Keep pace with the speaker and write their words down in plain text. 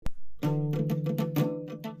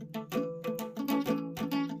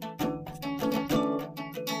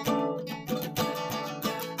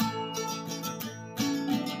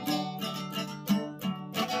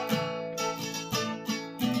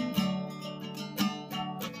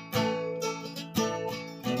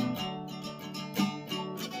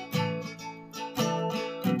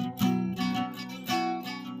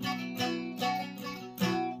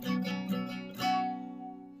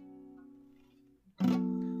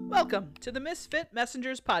Welcome to the Misfit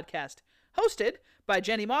Messengers podcast, hosted by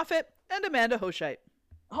Jenny Moffat and Amanda Hoshite.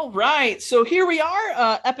 All right, so here we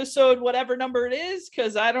are, episode whatever number it is,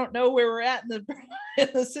 because I don't know where we're at in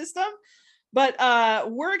the system. But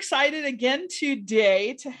we're excited again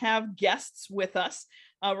today to have guests with us.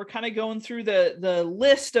 We're kind of going through the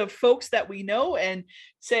list of folks that we know and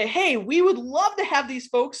say, hey, we would love to have these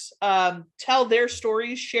folks tell their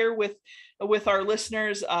stories, share with our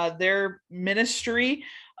listeners their ministry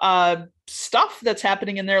stuff that's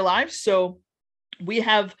happening in their lives. So we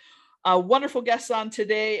have wonderful guests on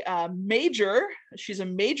today. Major, she's a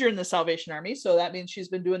major in the Salvation Army. So that means she's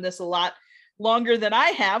been doing this a lot longer than I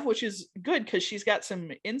have, which is good because she's got some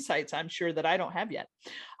insights I'm sure that I don't have yet.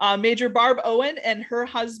 Major Barb Owen and her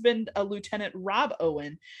husband, Lieutenant Rob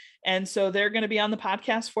Owen. And so they're going to be on the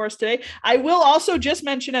podcast for us today. I will also just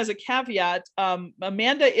mention as a caveat,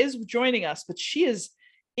 Amanda is joining us, but she is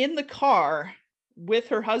in the car with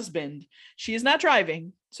her husband. She is not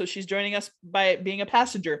driving, so she's joining us by being a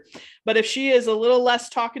passenger. But if she is a little less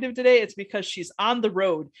talkative today, it's because she's on the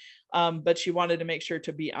road. But she wanted to make sure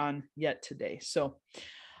to be on yet today. So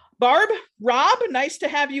Barb, Rob, nice to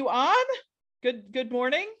have you on. Good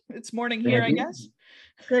morning. It's morning here, I guess.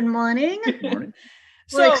 Good morning. Good morning.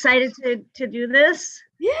 We're excited to do this.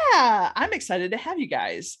 Yeah, I'm excited to have you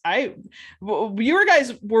guys. You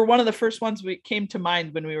guys were one of the first ones we came to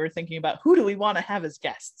mind when we were thinking about who do we want to have as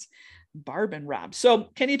guests, Barb and Rob. So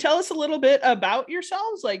can you tell us a little bit about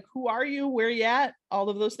yourselves? Like, who are you, where are you at, all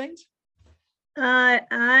of those things? I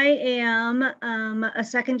am a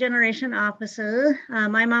second generation officer.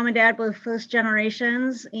 My mom and dad were first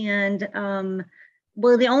generations, and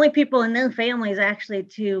we're the only people in their families actually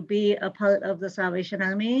to be a part of the Salvation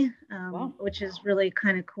Army, Wow. Which is really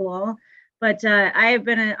kind of cool. But I have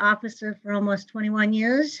been an officer for almost 21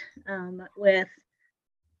 years with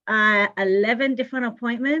 11 different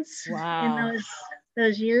appointments in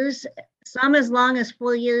those years, some as long as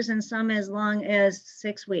 4 years and some as long as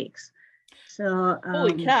 6 weeks. So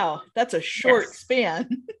holy cow, that's a short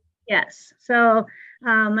span. Yes. So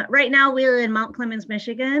right now we're in Mount Clemens,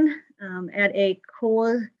 Michigan, at a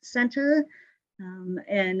core center,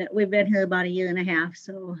 and we've been here about 1.5 years.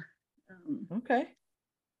 So okay.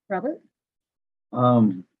 Robert?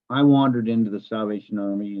 I wandered into the Salvation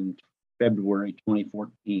Army in February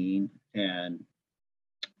 2014, and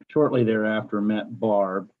shortly thereafter met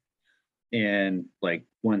Barb, and like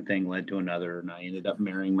one thing led to another, and I ended up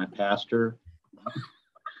marrying my pastor.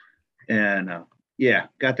 And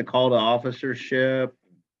got the call to officership.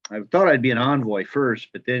 I thought I'd be an envoy first,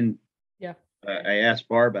 but then I asked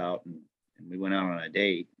Barb out, and we went out on a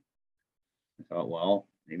date. I thought, well,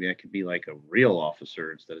 maybe I could be like a real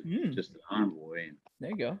officer instead of just an envoy. And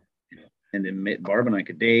there you go. And then Barb and I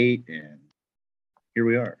could date, and here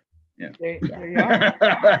we are. Yeah. There you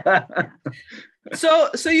are.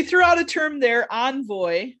 So you threw out a term there,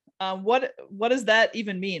 envoy. What does that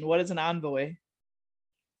even mean? What is an envoy?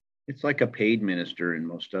 It's like a paid minister in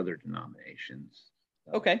most other denominations.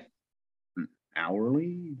 Okay.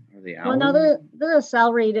 Hourly? Are they hourly? Well, no, they're a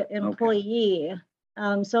salaried employee.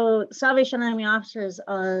 Okay. So Salvation Army officers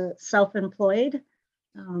are self-employed,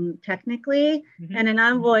 technically. Mm-hmm. And an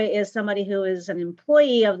envoy is somebody who is an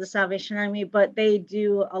employee of the Salvation Army, but they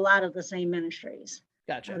do a lot of the same ministries.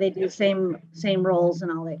 Gotcha. They do same roles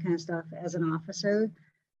and all that kind of stuff as an officer,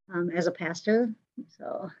 as a pastor.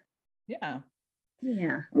 So yeah.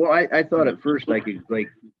 Well, I thought at first I could like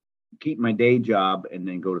keep my day job and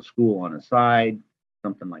then go to school on the side,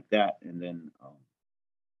 something like that, and then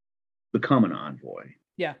become an envoy.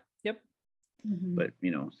 Yeah. Yep. Mm-hmm. But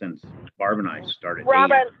since Barb and I started,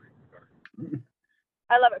 Robert,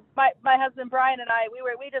 I love it. My husband Brian and I,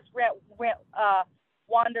 we just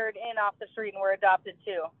wandered in off the street and we're adopted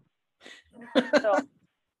too. So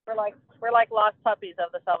we're like lost puppies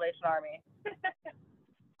of the Salvation Army.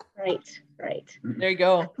 Right. There you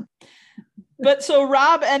go. But so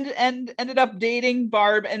Rob ended up dating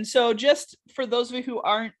Barb. And so just for those of you who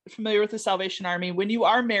aren't familiar with the Salvation Army, when you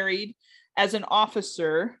are married as an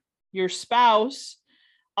officer, your spouse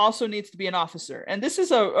also needs to be an officer. And this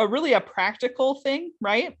is a really a practical thing,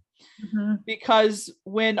 right? Mm-hmm. Because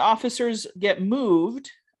when officers get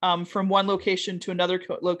moved from one location to another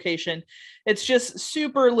location, it's just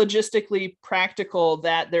super logistically practical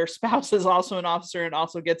that their spouse is also an officer and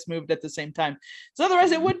also gets moved at the same time. So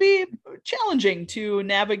otherwise it would be challenging to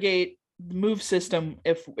navigate the move system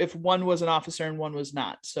if one was an officer and one was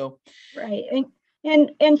not. So right.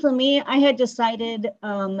 And for me, I had decided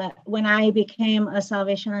when I became a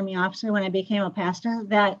Salvation Army officer, when I became a pastor,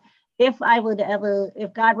 that if God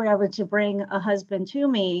were ever to bring a husband to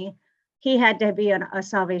me, he had to be a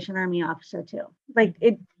Salvation Army officer too. Like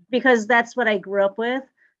because that's what I grew up with.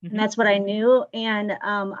 And that's what I knew. And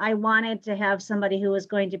I wanted to have somebody who was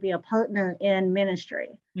going to be a partner in ministry,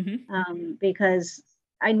 because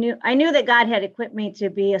I knew that God had equipped me to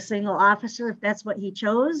be a single officer if that's what he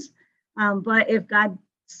chose. But if God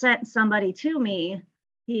sent somebody to me,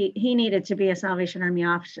 he needed to be a Salvation Army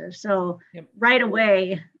officer. So right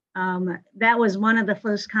away, that was one of the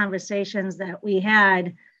first conversations that we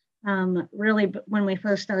had, really when we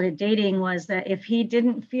first started dating, was that if he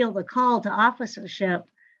didn't feel the call to officership,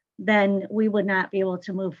 then we would not be able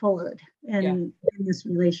to move forward in this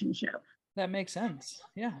relationship. That makes sense.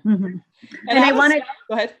 Yeah. And I wanted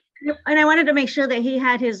to make sure that he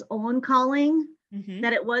had his own calling,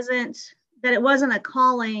 that it wasn't a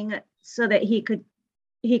calling so that he could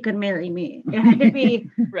marry me. It had to be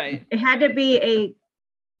right. It had to be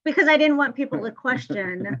because I didn't want people to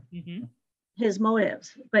question his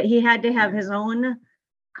motives, but he had to have his own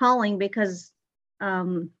calling, because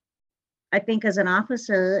I think as an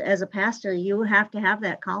officer, as a pastor, you have to have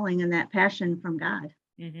that calling and that passion from God.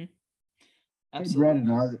 Absolutely. I read an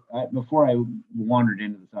article before I wandered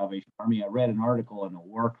into the Salvation Army. I read an article in the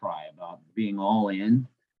War Cry about being all in,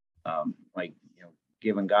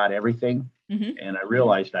 giving God everything, and I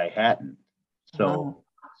realized I hadn't. So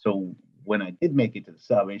when I did make it to the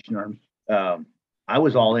Salvation Army, I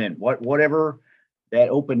was all in. Whatever that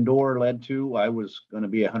open door led to, I was going to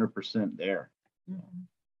be 100% there.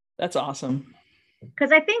 That's awesome.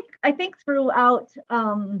 Because I think throughout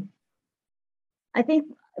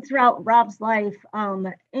Rob's life,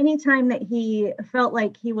 anytime that he felt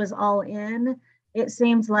like he was all in, it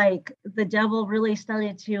seems like the devil really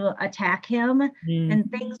started to attack him,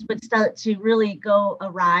 and things would start to really go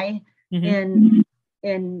awry in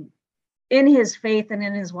his faith and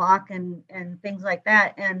in his walk and things like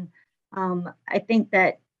that. And I think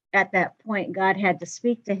that at that point, God had to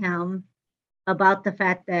speak to him about the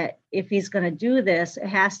fact that if he's going to do this, it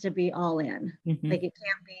has to be all in. Like, it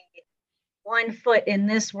can't be 1 foot in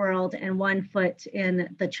this world and 1 foot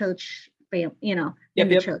in the church, the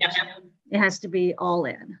church. It has to be all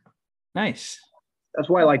in. Nice. That's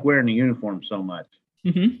why I like wearing the uniform so much.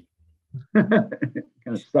 It kind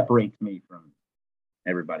of separates me from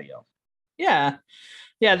everybody else. Yeah.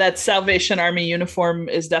 That Salvation Army uniform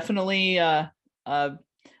is definitely a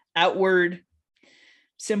outward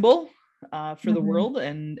symbol for the world,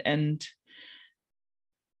 and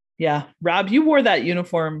Rob, you wore that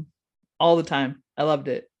uniform all the time. I loved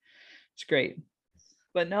it. It's great.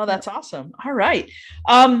 But no, that's awesome. All right.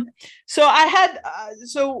 So I had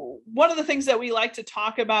so one of the things that we like to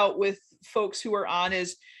talk about with folks who are on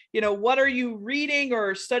is, what are you reading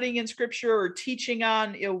or studying in scripture or teaching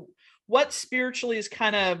on? What spiritually is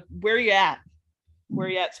kind of where you at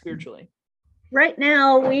spiritually? Right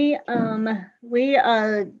now, we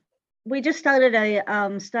just started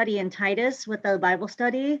a study in Titus with our Bible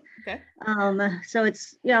study. Okay. So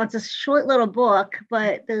it's a short little book,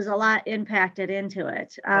 but there's a lot impacted into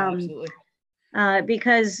it. Absolutely.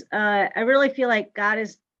 Because I really feel like God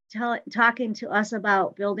is talking to us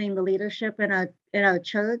about building the leadership in our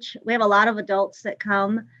church. We have a lot of adults that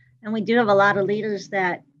come, and we do have a lot of leaders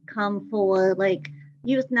that come for like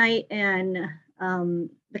youth night and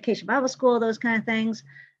vacation Bible school, those kind of things.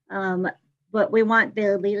 But we want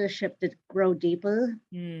their leadership to grow deeper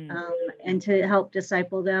and to help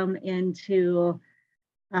disciple them into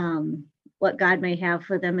what God may have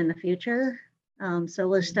for them in the future. So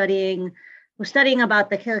we're studying about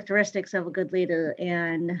the characteristics of a good leader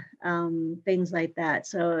and things like that.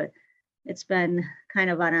 So it's been kind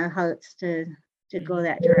of on our hearts to go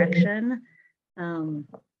that direction.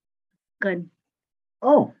 Good.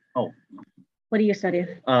 Oh. What do you study?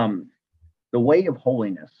 The Way of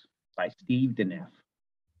Holiness by Steve Deneff.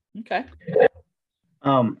 Okay.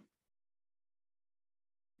 I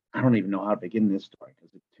don't even know how to begin this story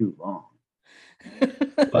because it's too long.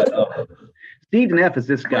 But Steve Deneff is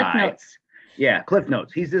this guy. Cliff Notes. Yeah, Cliff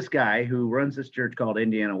Notes. He's this guy who runs this church called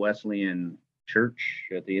Indiana Wesleyan Church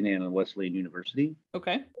at the Indiana Wesleyan University.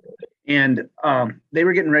 Okay. And they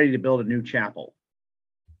were getting ready to build a new chapel.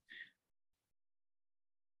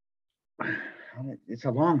 It's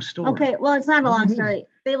a long story. Okay, well, it's not a long story.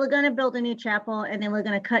 They were going to build a new chapel, and they were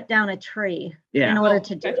going to cut down a tree in order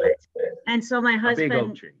to do it. And so my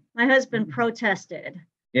husband protested.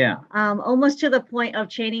 Yeah. Almost to the point of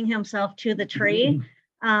chaining himself to the tree,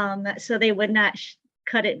 so they would not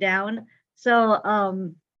cut it down.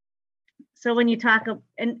 So when you talk,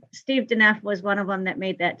 and Steve Deneff was one of them that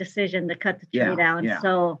made that decision to cut the tree down. Yeah.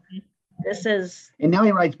 So this is. And now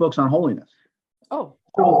he writes books on holiness. Oh.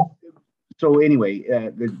 So anyway,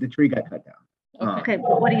 the tree got cut down. Okay,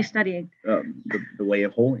 but what are you studying? The Way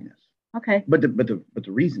of Holiness. Okay. But the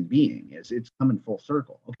reason being is it's coming full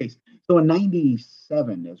circle. Okay, so in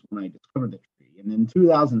 '97 is when I discovered the tree, and then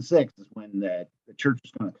 2006 is when the church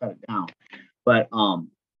was going to cut it down. But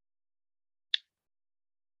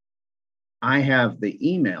I have the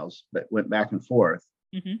emails that went back and forth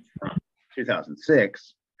from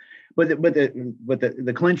 2006. But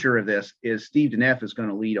the clincher of this is Steve Deneff is going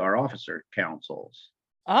to lead our officer councils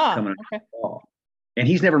coming up in the fall. And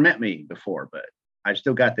he's never met me before, but I've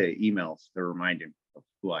still got the emails that remind him of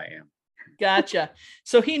who I am. Gotcha.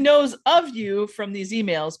 So he knows of you from these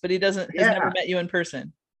emails, but he has never met you in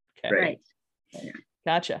person. Okay. Right. Yeah.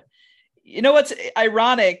 Gotcha. You know what's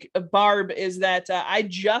ironic, Barb, is that I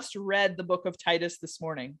just read the book of Titus this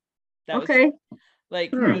morning. Okay.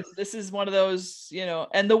 This is one of those,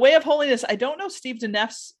 and the Way of Holiness. I don't know Steve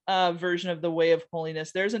Deneff's version of the Way of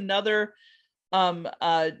Holiness. There's another,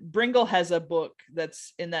 Bringle has a book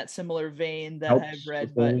that's in that similar vein that I've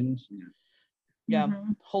read, but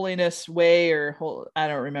Holiness Way, or I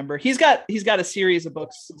don't remember. He's got a series of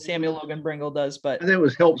books. Samuel Logan Bringle does, but I think it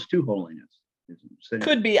was Helps to Holiness.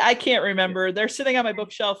 Could be. I can't remember. They're sitting on my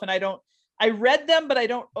bookshelf, and I read them, but I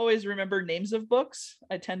don't always remember names of books.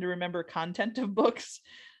 I tend to remember content of books.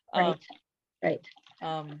 Right.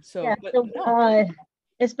 So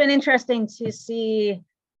it's been interesting to see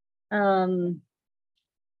how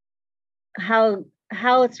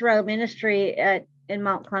throughout ministry in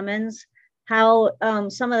Mount Clemens, how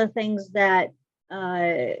some of the things that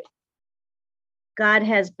God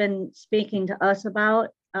has been speaking to us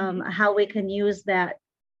about, how we can use that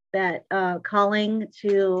calling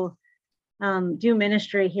to do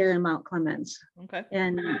ministry here in Mount Clemens. Okay.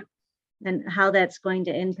 And how that's going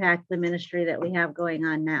to impact the ministry that we have going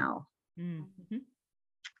on now. Mm-hmm.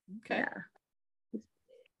 Okay. Yeah.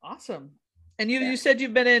 Awesome. And you said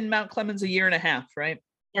you've been in Mount Clemens a year and a half, right?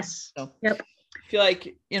 Yes. So yep. I feel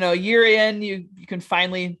like, a year in, you can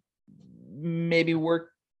finally maybe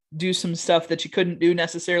do some stuff that you couldn't do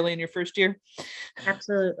necessarily in your first year.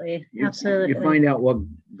 Absolutely. You find out what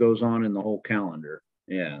goes on in the whole calendar.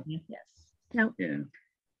 Yeah. Yes. Yep. Yeah.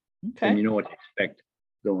 Okay. And you know what to expect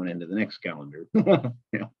going into the next calendar.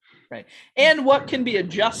 Yeah. Right. And what can be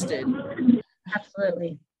adjusted.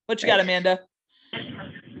 Absolutely. What you got, Amanda?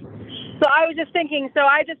 So I was just thinking, so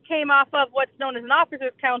I just came off of what's known as an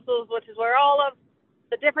officers' councils, which is where all of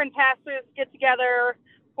the different pastors get together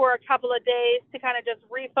for a couple of days to kind of just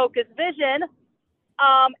refocus vision.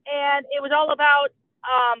 And it was all about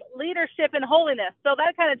leadership and holiness. So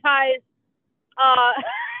that kind of ties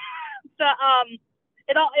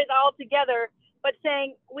it all together, but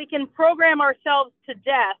saying we can program ourselves to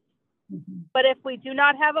death, but if we do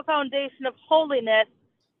not have a foundation of holiness,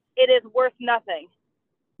 it is worth nothing.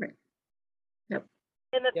 Right. Yep.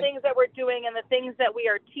 And the things that we're doing and the things that we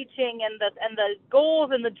are teaching and the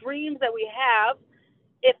goals and the dreams that we have,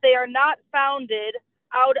 if they are not founded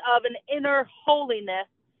out of an inner holiness,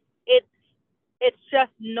 it's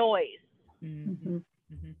just noise. Mm-hmm.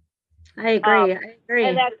 I agree.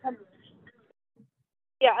 And that's,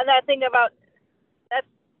 and that thing about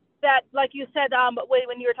that, like you said,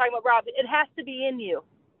 when you were talking about Rob, it has to be in you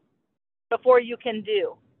before you can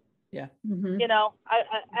do. Yeah. Mm-hmm.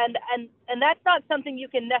 And that's not something you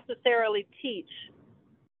can necessarily teach.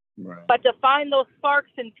 Right. But to find those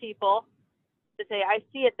sparks in people, to say, I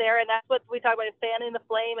see it there, and that's what we talk about, fanning the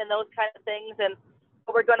flame and those kind of things, and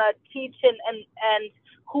what we're going to teach and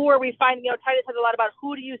who are we finding? Titus has a lot about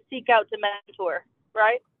who do you seek out to mentor,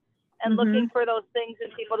 right? And looking for those things in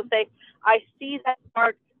people to say, I see that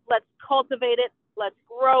spark, let's cultivate it, let's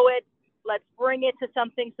grow it, let's bring it to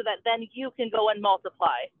something so that then you can go and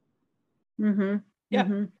multiply. Mm-hmm. Yeah.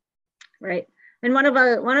 Mm-hmm. Right. And one of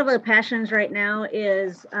our passions right now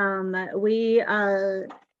is we are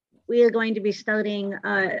going to be starting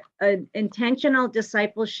an intentional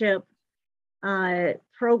discipleship a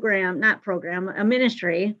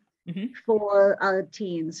ministry for our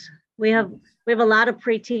teens. We have a lot of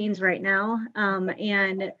preteens right now,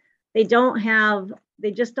 and they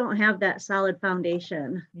just don't have that solid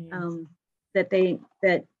foundation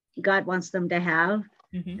that God wants them to have.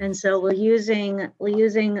 And so we're using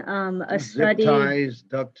a study. Zip ties,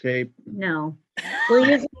 duct tape. No,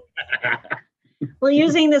 we're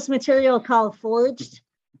using this material called Forged,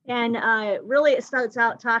 and really it starts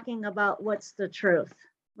out talking about what's the truth,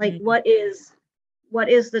 like what is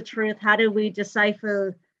the truth? How do we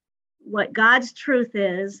decipher what God's truth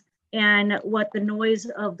is and what the noise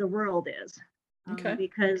of the world is?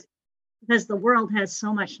 Because the world has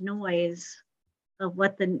so much noise of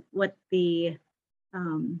what the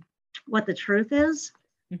truth is,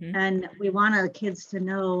 and we want our kids to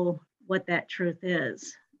know what that truth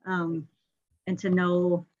is, and to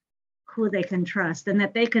know who they can trust, and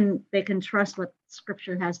that they can trust what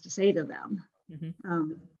Scripture has to say to them.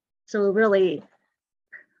 So really,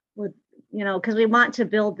 with because we want to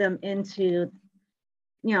build them into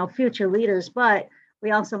future leaders, but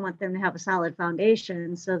we also want them to have a solid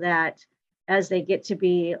foundation so that as they get to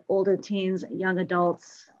be older teens, young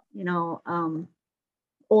adults,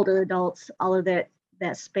 older adults, all of that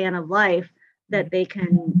span of life, that they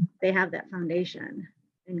have that foundation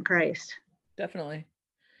in Christ. Definitely.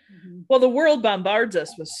 Well, the world bombards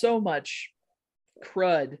us with so much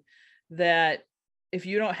crud that if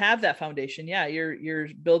you don't have that foundation, you're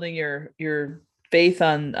building your faith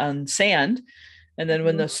on sand, and then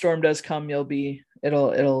when the storm does come,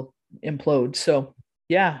 it'll implode. So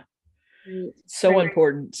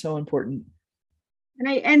important, so important.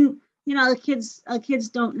 And kids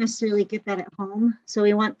don't necessarily get that at home, so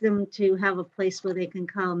we want them to have a place where they can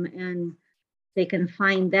come and they can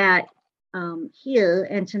find that here,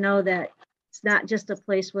 and to know that it's not just a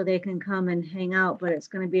place where they can come and hang out, but it's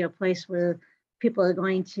going to be a place where people are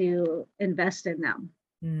going to invest in them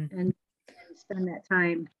and spend that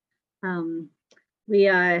time.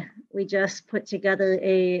 We just put together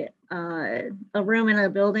a room in our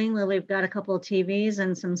building where we've got a couple of TVs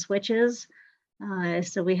and some switches.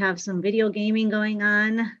 So we have some video gaming going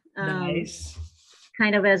on. Nice.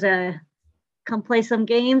 Kind of as a come play some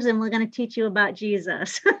games, and we're going to teach you about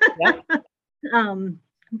Jesus. Yep.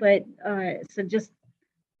 So just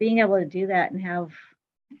being able to do that and have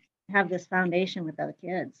this foundation with our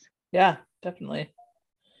kids. Yeah, definitely.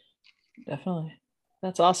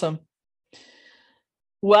 That's awesome.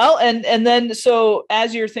 Well, and then so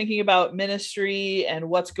as you're thinking about ministry and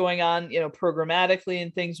what's going on, programmatically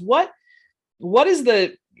and things, what is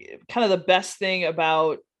the kind of the best thing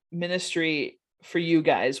about ministry for you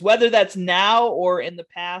guys, whether that's now or in the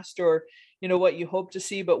past, or what you hope to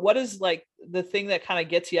see, but what is like the thing that kind of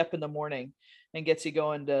gets you up in the morning and gets you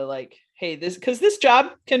going to like, hey, because this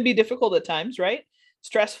job can be difficult at times, right?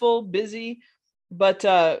 Stressful, busy, but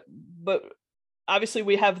obviously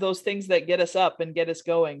we have those things that get us up and get us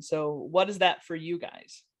going. So what is that for you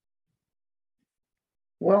guys?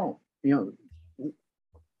 Well,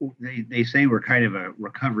 they say we're kind of a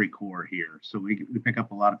recovery corps here. So we pick up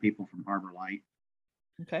a lot of people from Harbor Light.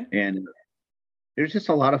 Okay. And there's just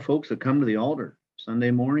a lot of folks that come to the altar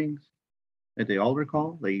Sunday mornings at the altar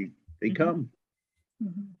call. They come.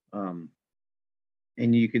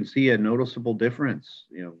 And you can see a noticeable difference,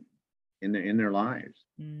 in their lives.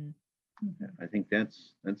 I think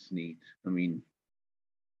that's neat. I mean,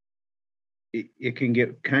 it can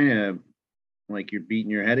get kind of like you're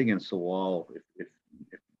beating your head against the wall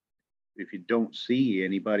if you don't see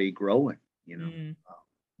anybody growing.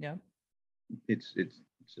 Yeah. It's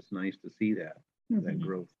just nice to see that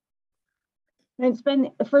growth. It's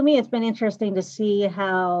been interesting to see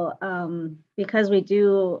how because we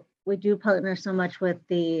do partner so much with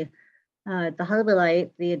the Harbor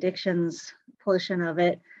Light, the addictions portion of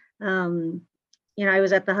it. I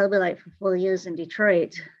was at the Harbor Light for 4 years in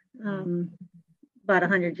Detroit, about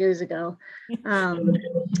 100 years ago.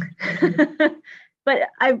 But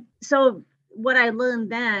so what I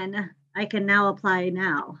learned then, I can now apply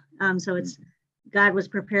now. So it's God was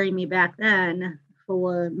preparing me back then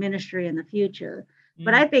for ministry in the future.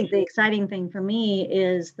 But I think the exciting thing for me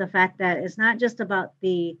is the fact that it's not just about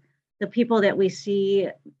the people that we see,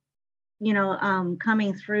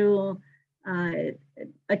 coming through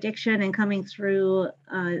addiction and coming through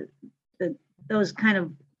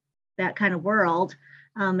that kind of world,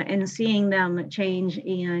 and seeing them change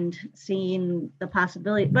and seeing the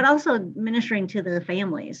possibility, but also ministering to their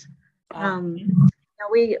families.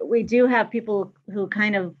 We do have people who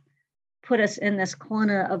kind of put us in this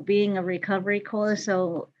corner of being a recovery corps.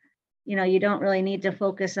 So, you don't really need to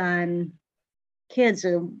focus on kids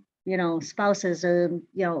or, spouses or,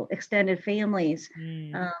 extended families.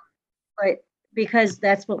 But because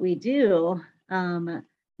that's what we do,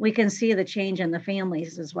 we can see the change in the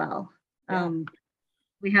families as well. Yeah.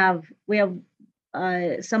 We have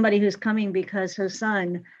somebody who's coming because her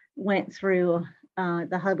son went through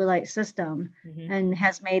the Harbor Light system and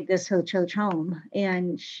has made this her church home,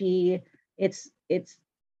 and it's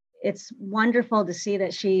wonderful to see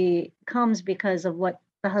that she comes because of what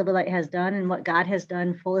the Harbor Light has done and what God has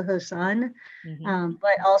done for her son,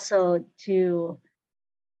 but also to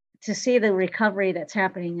see the recovery that's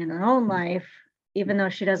happening in her own life, even though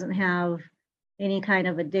she doesn't have any kind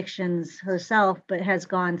of addictions herself, but has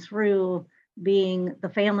gone through being the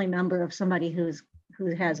family member of somebody who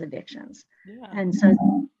has addictions. Yeah. And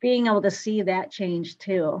so being able to see that change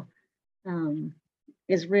too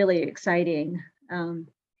is really exciting. And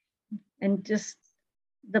just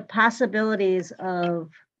the possibilities of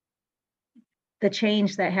the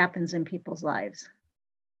change that happens in people's lives.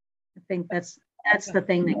 I think that's the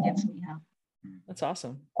thing that gets me out. That's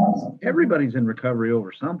awesome. Everybody's in recovery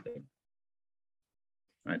over something.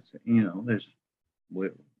 Right? You know,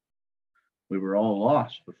 we were all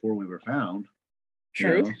lost before we were found.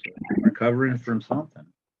 True. You know, so recovering from something.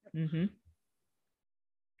 Mm-hmm.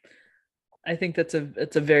 I think it's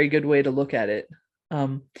a very good way to look at it.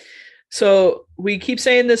 So we keep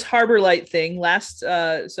saying this Harbor Light thing.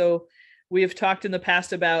 So we have talked in the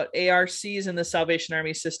past about ARCs in the Salvation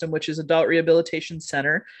Army system, which is Adult Rehabilitation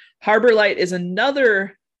Center. Harbor Light is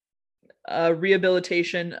another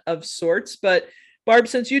rehabilitation of sorts. But Barb,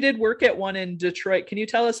 since you did work at one in Detroit, can you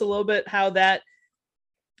tell us a little bit how that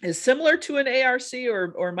is similar to an ARC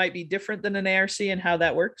or might be different than an ARC and how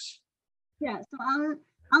that works? Yeah, so our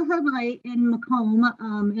Harbor Light in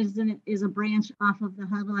Macomb is a branch off of the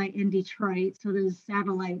Harbor Light in Detroit. So there's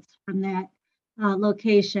satellites from that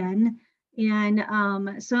location.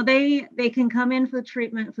 And so they can come in for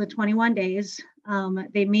treatment for 21 days.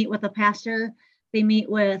 They meet with a pastor, they meet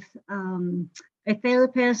with a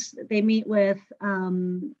therapist, they meet with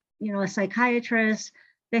a psychiatrist.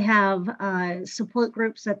 They have support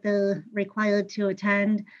groups that they're required to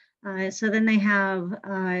attend. So then they have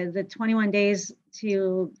the 21 days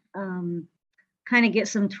to kind of get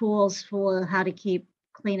some tools for how to keep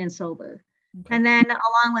clean and sober. Okay. And then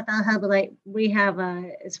along with our Harbor Light, we have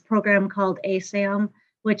it's a program called ASAM,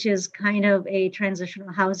 which is kind of a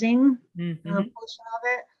transitional housing portion of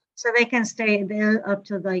it. So they can stay there up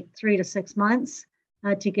to like 3 to 6 months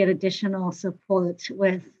to get additional support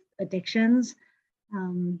with addictions.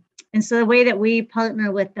 And so the way that we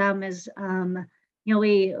partner with them is,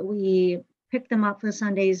 we pick them up for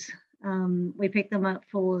Sundays. We pick them up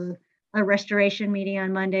for a restoration meeting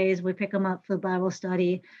on Mondays. We pick them up for Bible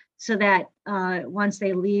study so that once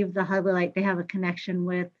they leave the Harbor Light, they have a connection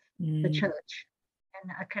with the church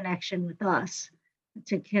and a connection with us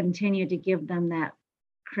to continue to give them that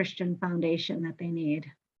Christian foundation that they need.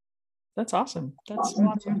 That's awesome. That's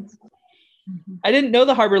awesome. Mm-hmm. I didn't know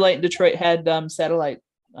the Harbor Light in Detroit had satellite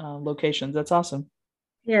locations. That's awesome.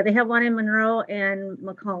 Yeah, they have one in Monroe and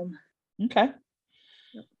Macomb. Okay.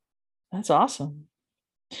 That's awesome.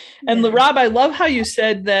 And Rob, I love how you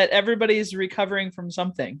said that everybody's recovering from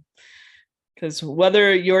something. Because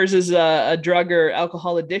whether yours is a drug or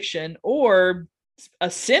alcohol addiction or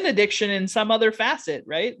a sin addiction in some other facet,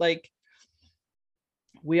 right? Like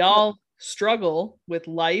we all struggle with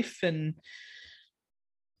life and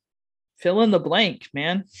fill in the blank,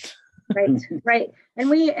 man. Right. And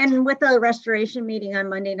with the restoration meeting on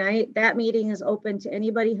Monday night, that meeting is open to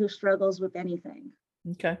anybody who struggles with anything.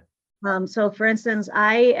 Okay. So for instance,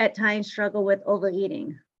 I at times struggle with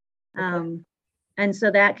overeating. Okay. And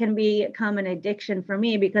so that can become an addiction for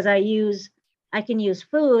me because I can use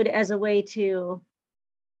food as a way to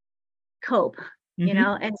cope, you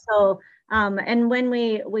know? And so, and when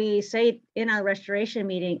we say in our restoration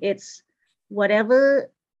meeting, it's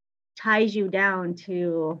whatever ties you down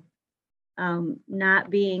to not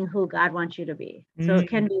being who God wants you to be. So it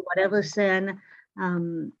can be whatever sin.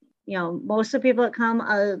 Most of the people that come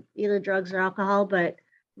are either drugs or alcohol, but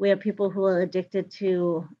we have people who are addicted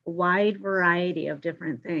to a wide variety of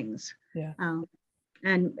different things. Yeah.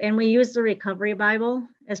 And we use the Recovery Bible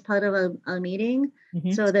as part of a meeting.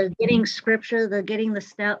 So they're getting scripture, they're getting the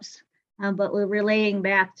steps, but we're relaying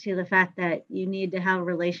back to the fact that you need to have a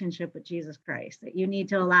relationship with Jesus Christ, that you need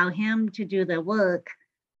to allow him to do the work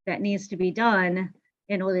that needs to be done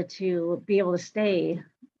in order to be able to stay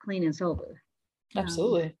clean and sober.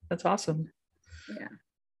 Absolutely. That's awesome. Yeah.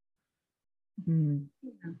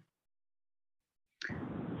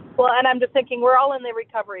 Well, and I'm just thinking we're all in the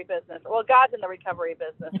recovery business. Well, God's in the recovery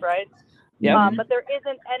business, right? Yeah. But there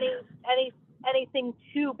isn't anything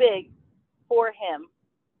too big for him.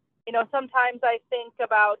 Sometimes I think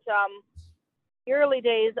about the early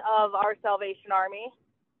days of our Salvation Army,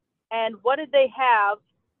 and what did they have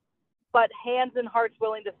but hands and hearts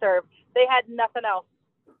willing to serve? They had nothing else.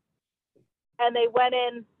 And they went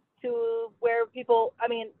in to where people,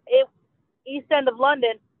 East End of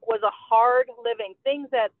London was a hard living, things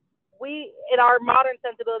that we, in our modern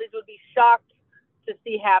sensibilities, would be shocked to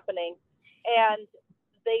see happening. And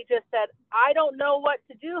they just said, I don't know what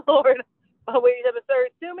to do, Lord, but they're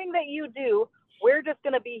assuming that you do, we're just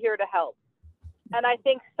going to be here to help. And I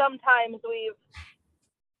think sometimes we've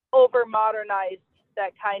over-modernized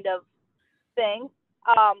that kind of thing.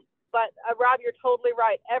 But Rob, you're totally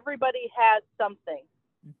right. Everybody has something.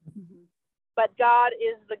 But God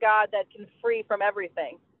is the God that can free from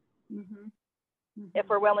everything. If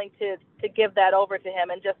we're willing to give that over to him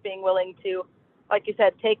and just being willing to, like you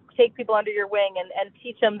said, take people under your wing and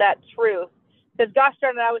teach them that truth. Because gosh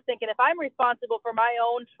darn it, I was thinking, if I'm responsible for my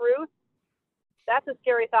own truth, that's a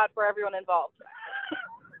scary thought for everyone involved.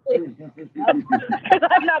 Because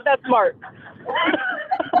I'm not that smart.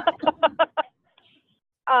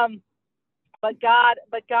 But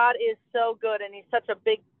God is so good, and He's such a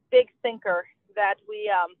big thinker that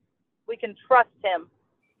we can trust Him,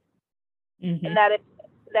 and that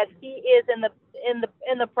He is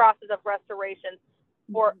in the process of restoration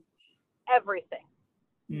for everything.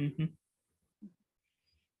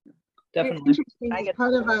 Definitely. It's interesting.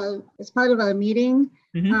 As part of a meeting,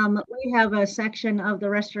 we have a section of the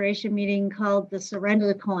restoration meeting called the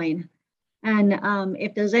surrender coin. And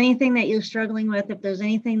if there's anything that you're struggling with, if there's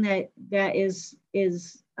anything that is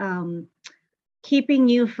keeping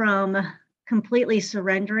you from completely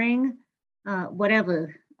surrendering,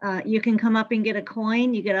 whatever, you can come up and get a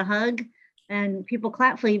coin, you get a hug, and people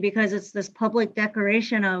clap for you because it's this public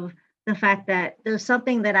declaration of the fact that there's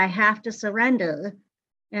something that I have to surrender,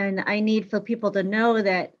 and I need for people to know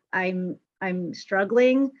that I'm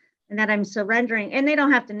struggling and that I'm surrendering. And they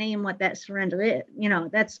don't have to name what that surrender is.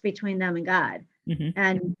 That's between them and God.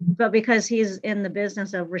 But because He's in the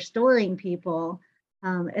business of restoring people,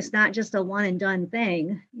 it's not just a one and done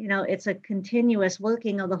thing. It's a continuous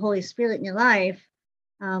working of the Holy Spirit in your life,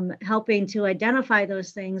 helping to identify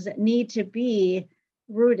those things that need to be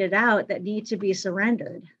rooted out, that need to be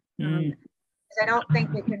surrendered. I don't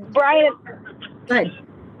think we can. Brian. Good.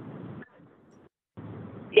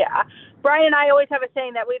 Yeah. Brian and I always have a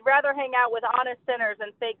saying that we'd rather hang out with honest sinners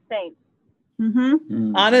than fake saints.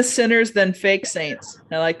 Honest sinners than fake saints.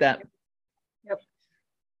 I like that. Yep.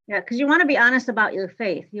 Yeah, because you want to be honest about your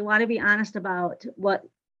faith. You want to be honest about what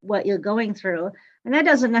you're going through. And that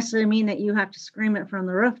doesn't necessarily mean that you have to scream it from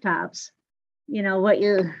the rooftops, what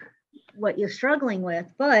you're struggling with.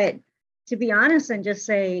 But to be honest and just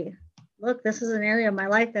say, look, this is an area of my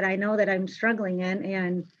life that I know that I'm struggling in,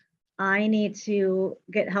 and I need to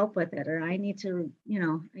get help with it, or I need to,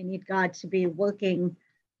 I need God to be working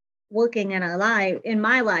in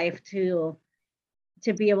my life to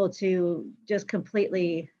be able to just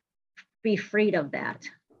completely be freed of that.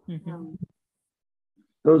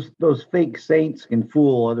 Those fake saints can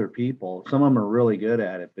fool other people. Some of them are really good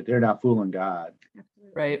at it, but they're not fooling God.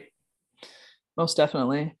 Right. Most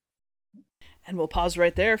definitely. And we'll pause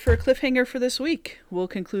right there for a cliffhanger for this week. We'll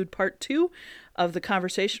conclude part 2 of the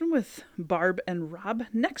conversation with Barb and Rob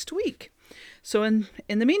next week. So in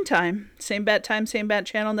the meantime, same bat time, same bat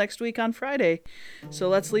channel next week on Friday. So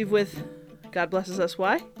let's leave with God blesses us.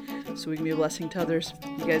 Why? So we can be a blessing to others.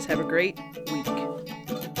 You guys have a great week.